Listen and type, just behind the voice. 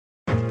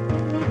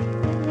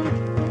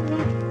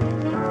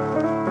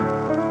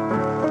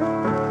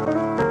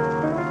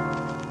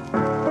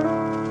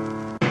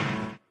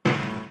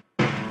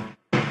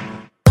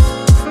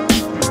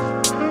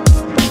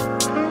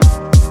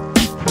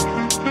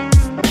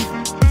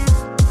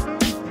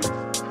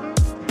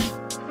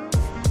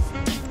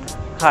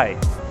Hi,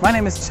 my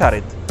name is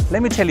Charit.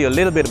 Let me tell you a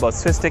little bit about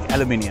Swisstek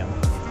Aluminium.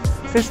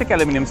 Swisstek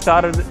Aluminium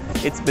started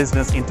its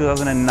business in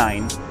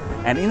 2009,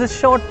 and in the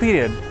short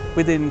period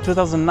within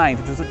 2009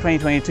 to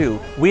 2022,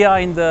 we are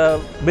in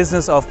the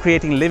business of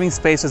creating living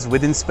spaces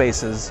within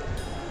spaces.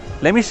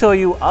 Let me show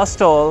you our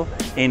stall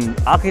in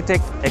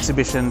Architect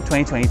Exhibition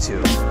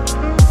 2022.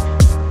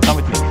 Come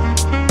with me.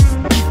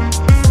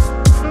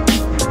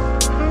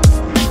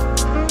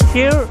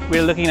 Here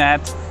we're looking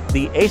at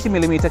the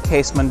 80mm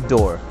casement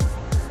door,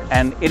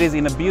 and it is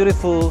in a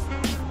beautiful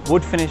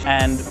wood finish,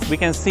 and we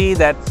can see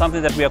that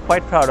something that we are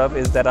quite proud of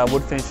is that our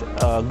wood finish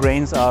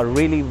grains are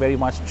really very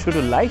much true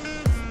to life,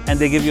 and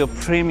they give you a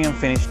premium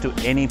finish to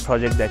any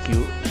project that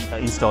you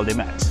install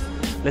them at.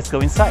 Let's go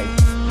inside.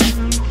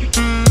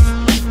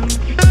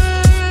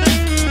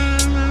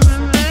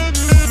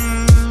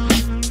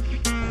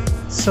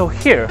 So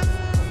here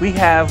we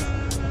have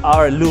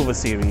our louver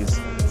series.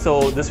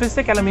 So the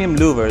Swisstek Aluminium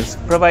louvers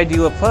provide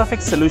you a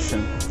perfect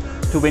solution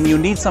to when you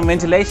need some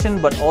ventilation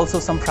but also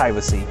some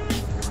privacy.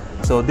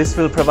 So this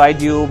will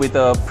provide you with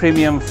a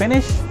premium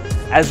finish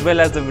as well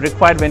as the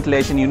required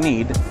ventilation you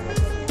need,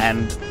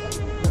 and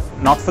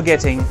not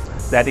forgetting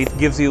that it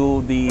gives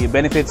you the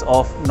benefits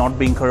of not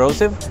being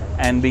corrosive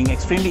and being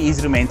extremely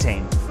easy to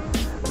maintain.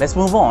 Let's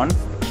move on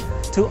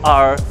to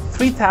our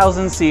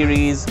 3000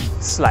 series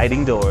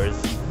sliding doors.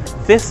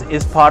 This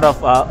is part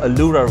of our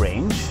Allura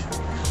range,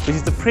 which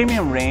is the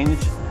premium range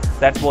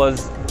that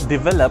was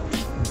developed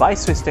by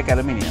Swisstek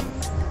Aluminium.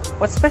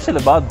 What's special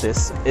about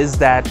this is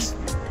that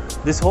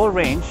this whole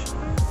range,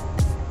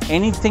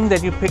 anything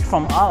that you pick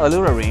from our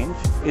Allura range,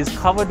 is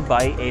covered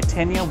by a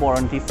 10-year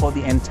warranty for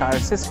the entire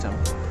system,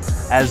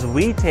 as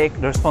we take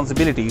the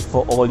responsibility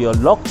for all your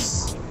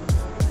locks,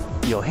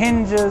 your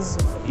hinges,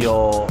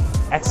 your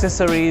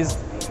accessories,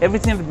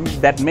 everything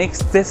that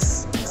makes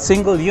this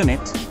single unit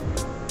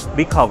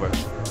be covered.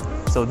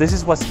 So this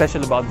is what's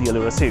special about the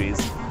Allura series.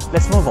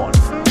 Let's move on.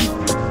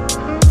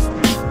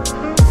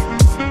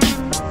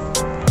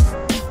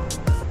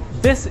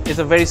 This is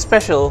a very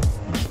special,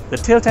 the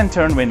tilt and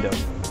turn window.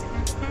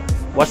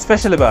 What's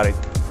special about it?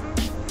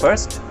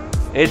 First,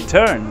 it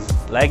turns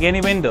like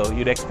any window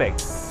you'd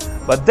expect.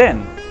 But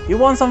then, you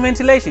want some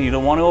ventilation, you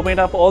don't want to open it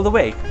up all the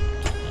way.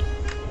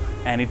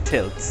 And it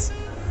tilts.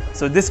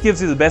 So this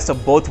gives you the best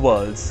of both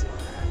worlds.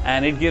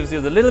 And it gives you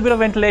the little bit of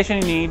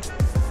ventilation you need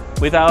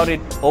without it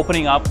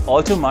opening up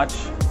all too much.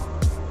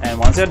 And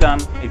once you're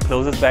done, it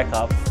closes back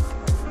up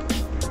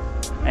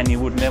and you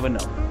would never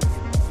know.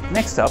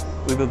 Next up,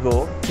 we will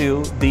go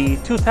to the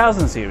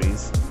 2000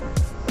 series.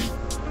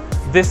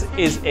 This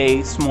is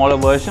a smaller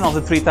version of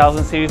the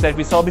 3000 series that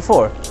we saw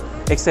before,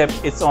 except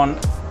it's on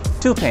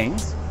 2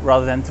 panes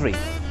rather than 3.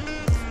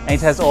 And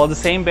it has all the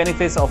same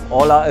benefits of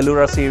all our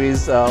Allura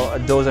series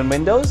doors and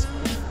windows,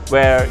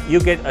 where you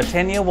get a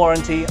 10-year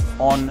warranty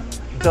on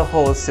the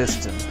whole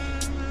system.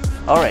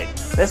 Alright,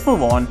 let's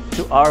move on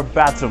to our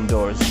bathroom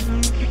doors.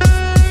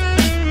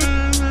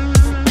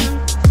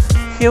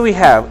 Here we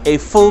have a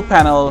full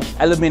panel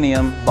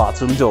aluminium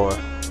bathroom door.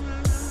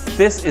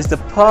 This is the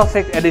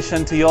perfect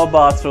addition to your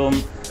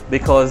bathroom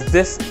because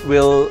this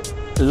will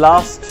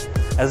last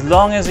as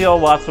long as your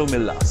bathroom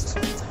will last.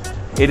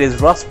 It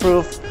is rust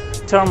proof,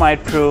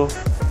 termite proof,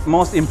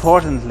 most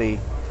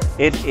importantly,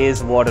 it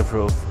is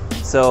waterproof.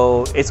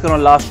 So it's going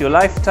to last your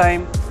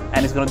lifetime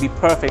and it's going to be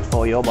perfect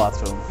for your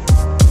bathroom.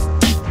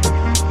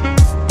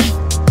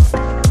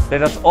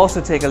 Let us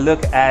also take a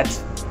look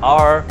at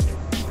our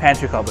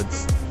pantry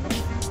cupboards.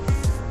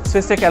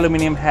 Swisstek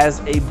Aluminium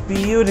has a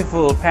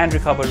beautiful pantry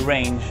cupboard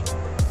range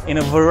in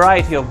a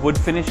variety of wood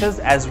finishes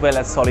as well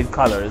as solid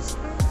colors.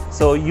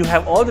 So you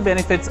have all the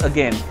benefits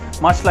again,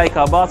 much like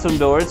our bathroom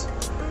doors.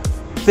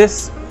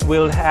 This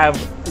will have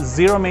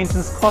zero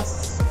maintenance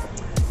costs.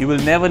 You will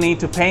never need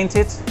to paint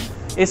it.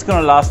 It's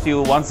going to last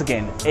you, once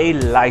again, a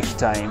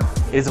lifetime.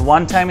 It's a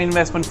one-time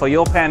investment for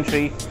your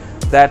pantry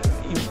that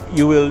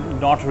you will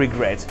not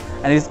regret.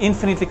 And it's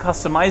infinitely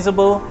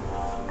customizable.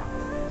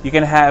 You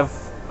can have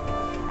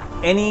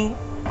any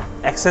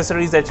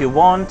accessories that you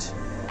want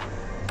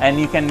and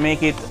you can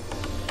make it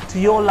to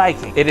your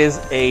liking. It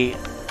is a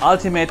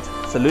ultimate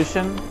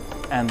solution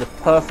and the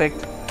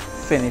perfect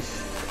finish,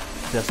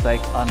 just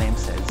like our name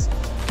says.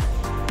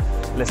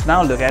 Let's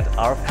now look at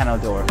our panel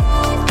door.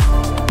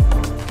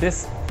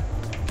 This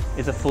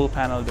is a full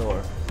panel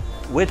door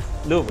with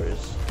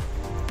louvers.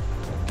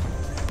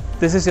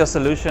 This is your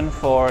solution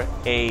for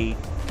a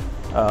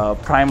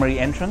primary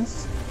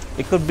entrance.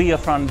 It could be a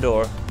front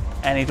door,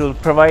 and it will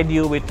provide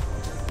you with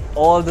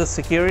all the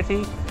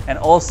security and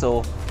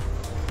also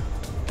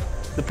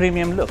the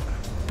premium look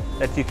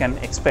that you can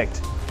expect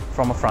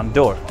from a front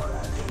door.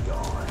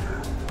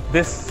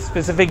 This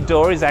specific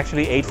door is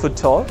actually 8 foot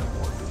tall,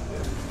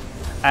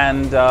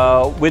 and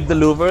with the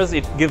louvers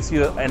it gives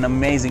you an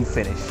amazing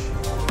finish.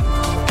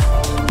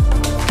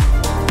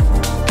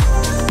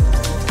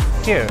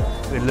 Here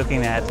we're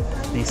looking at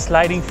the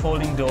sliding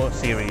folding door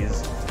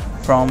series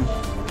from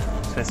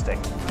Swisstek.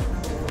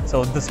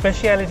 So the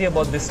speciality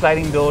about this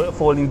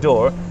folding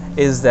door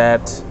is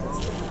that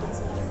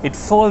it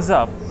folds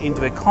up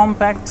into a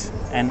compact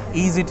and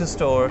easy to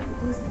store,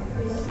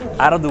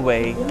 out of the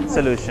way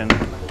solution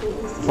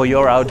for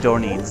your outdoor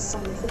needs.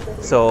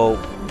 So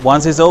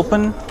once it's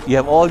open, you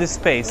have all this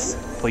space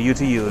for you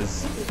to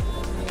use.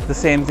 The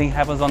same thing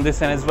happens on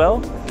this end as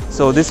well.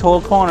 So this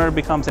whole corner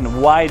becomes a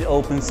wide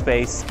open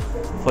space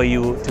for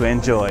you to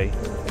enjoy.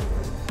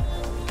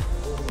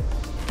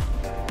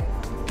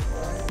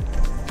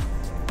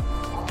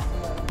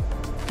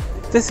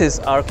 This is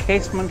our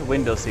casement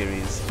window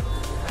series,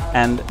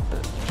 and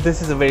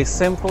this is a very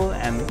simple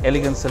and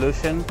elegant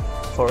solution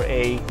for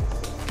a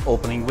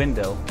opening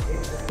window.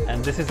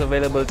 And this is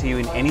available to you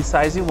in any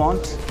size you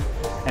want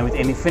and with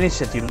any finish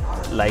that you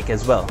like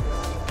as well.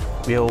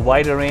 We have a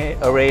wide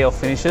array of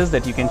finishes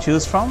that you can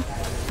choose from,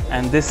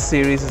 and this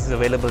series is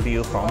available to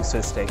you from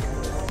Swisstek.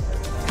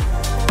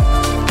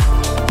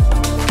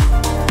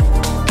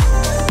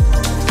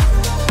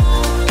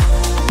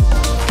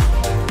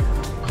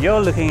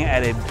 You're looking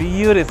at a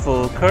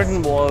beautiful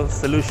curtain wall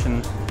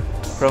solution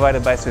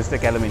provided by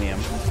Swisstek Aluminium.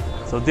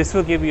 So this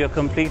will give you a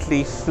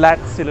completely flat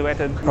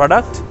silhouetted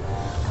product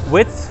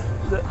with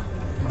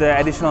the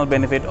additional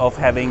benefit of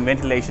having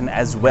ventilation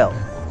as well.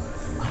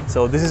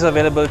 So this is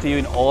available to you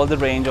in all the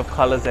range of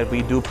colors that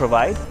we do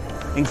provide,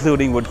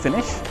 including wood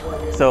finish.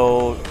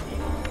 So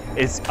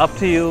it's up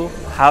to you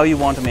how you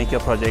want to make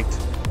your project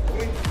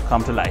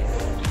come to life.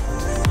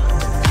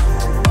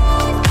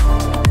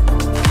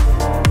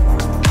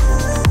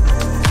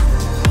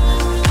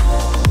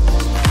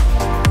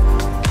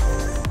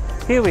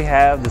 Here we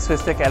have the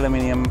Swisstek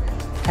Aluminium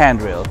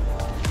handrail.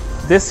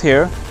 This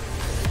here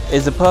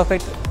is a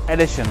perfect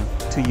addition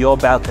to your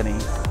balcony.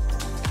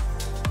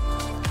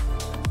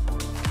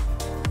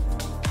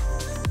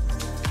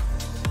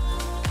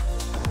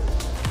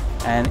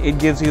 And it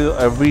gives you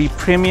a very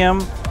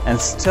premium and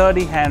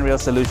sturdy handrail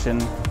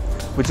solution,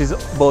 which is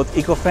both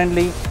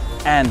eco-friendly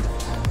and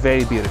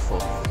very beautiful.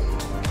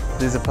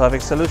 This is a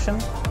perfect solution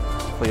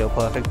for your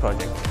perfect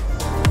project.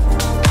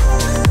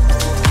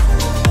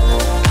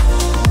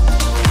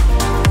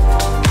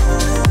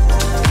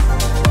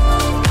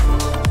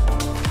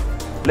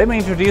 Let me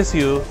introduce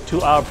you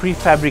to our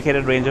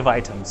prefabricated range of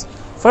items.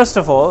 First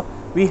of all,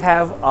 we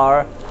have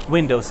our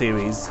window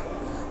series.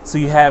 So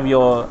you have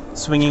your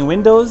swinging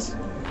windows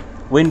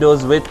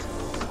with,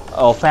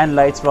 or fan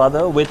lights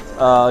rather, with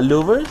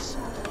louvers,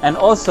 and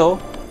also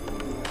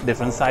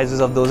different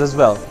sizes of those as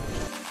well.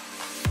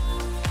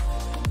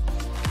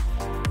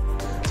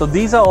 So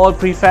these are all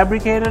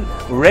prefabricated,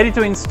 ready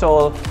to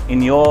install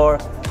in your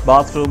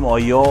bathroom or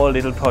your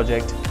little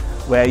project,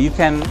 where you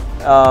can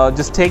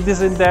just take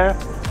this in there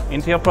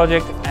into your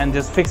project and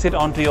just fix it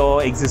onto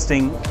your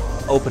existing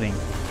opening.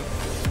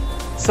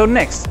 So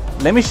next,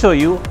 let me show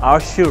you our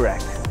shoe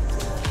rack.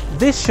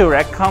 This shoe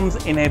rack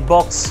comes in a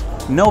box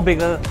no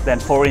bigger than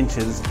 4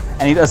 inches,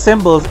 and it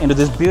assembles into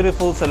this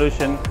beautiful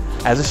solution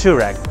as a shoe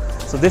rack.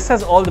 So this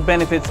has all the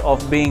benefits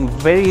of being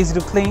very easy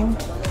to clean,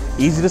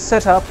 easy to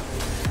set up,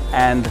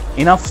 and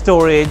enough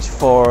storage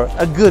for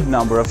a good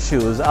number of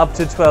shoes, up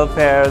to 12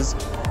 pairs.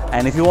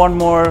 And if you want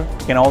more,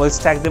 you can always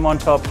stack them on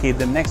top, keep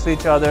them next to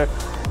each other,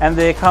 and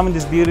they come in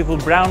this beautiful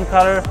brown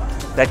color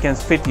that can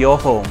fit your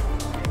home.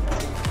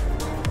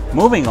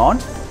 Moving on,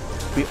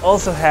 we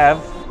also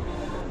have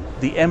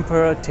the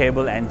Emperor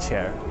table and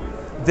chair.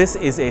 This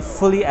is a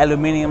fully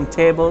aluminium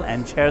table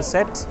and chair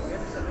set.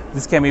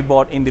 This can be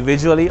bought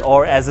individually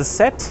or as a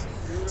set.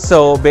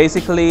 So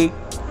basically,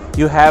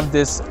 you have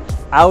this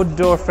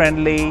outdoor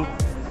friendly,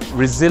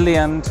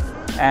 resilient,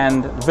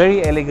 and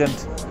very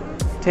elegant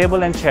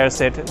table and chair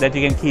set that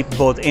you can keep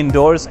both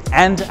indoors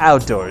and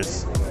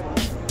outdoors.